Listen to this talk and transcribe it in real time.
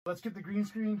Let's get the green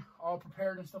screen all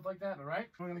prepared and stuff like that, all right?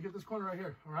 We're gonna get this corner right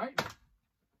here, all right? Daddy,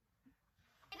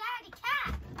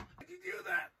 cat. How did you do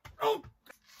that? Oh!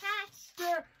 Cat.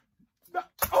 There! No.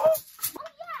 Oh! Oh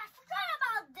yeah, I forgot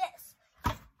about this.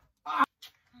 Ah.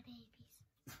 My babies.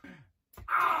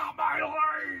 Ah, my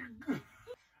leg!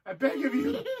 I beg of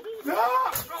you. No!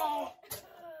 Oh.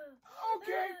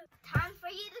 Okay. Time for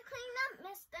you to clean up,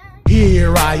 mister.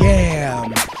 Here I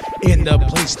am, in the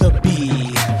place to be.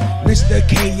 Mr.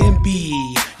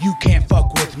 K&B, you can't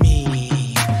fuck with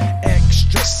me.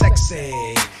 Extra sexy,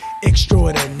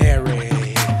 extraordinary.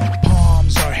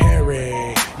 Palms are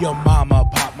hairy, your mama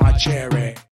pop my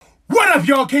cherry. What up,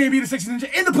 y'all? K&B the Sexy Ninja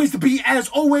in the place to be, as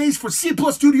always, for C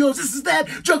Plus Studios. This is that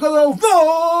Juggalo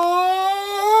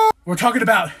Vlog. We're talking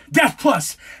about Death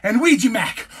Plus and Ouija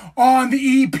Mac on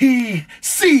the EP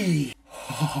C.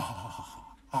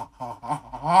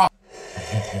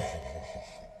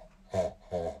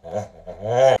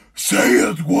 Say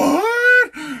it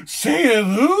what? Say it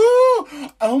who?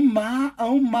 Oh my,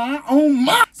 oh my, oh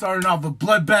my. Starting off with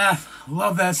Bloodbath.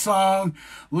 Love that song.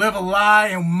 Live a Lie,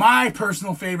 and my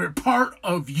personal favorite, Part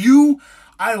of You.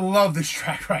 I love this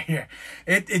track right here.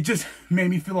 It just made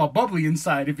me feel all bubbly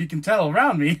inside, if you can tell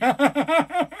around me.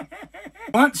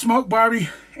 Blunt Smoke Barbie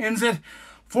ends it.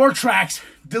 4 tracks,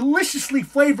 deliciously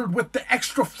flavored with the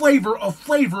extra flavor of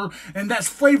flavor, and that's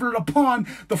flavored upon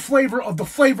the flavor of the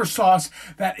flavor sauce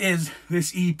that is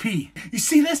this EP. You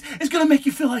see this? It's gonna make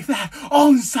you feel like that,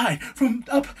 all inside, from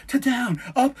up to down,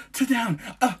 up to down,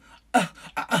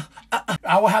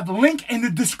 I will have the link in the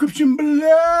description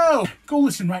below. Go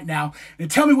listen right now and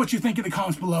tell me what you think in the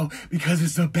comments below, because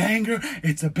it's a banger,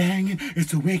 it's a banging,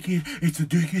 it's a wicked, it's a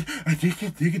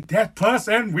diggit, Death Plus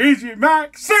and Ouija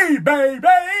Mac C, baby!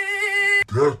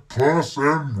 Death Plus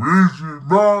and Ouija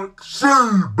Mac C,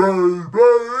 baby!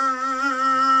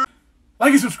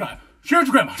 Like and subscribe. Share with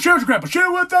your grandma, share with your grandpa, share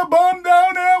with the bum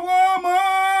down there woman!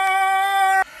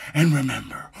 And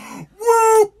remember,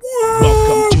 whoop whoop!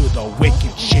 Welcome to the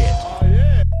wicked shit. Oh,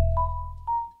 yeah.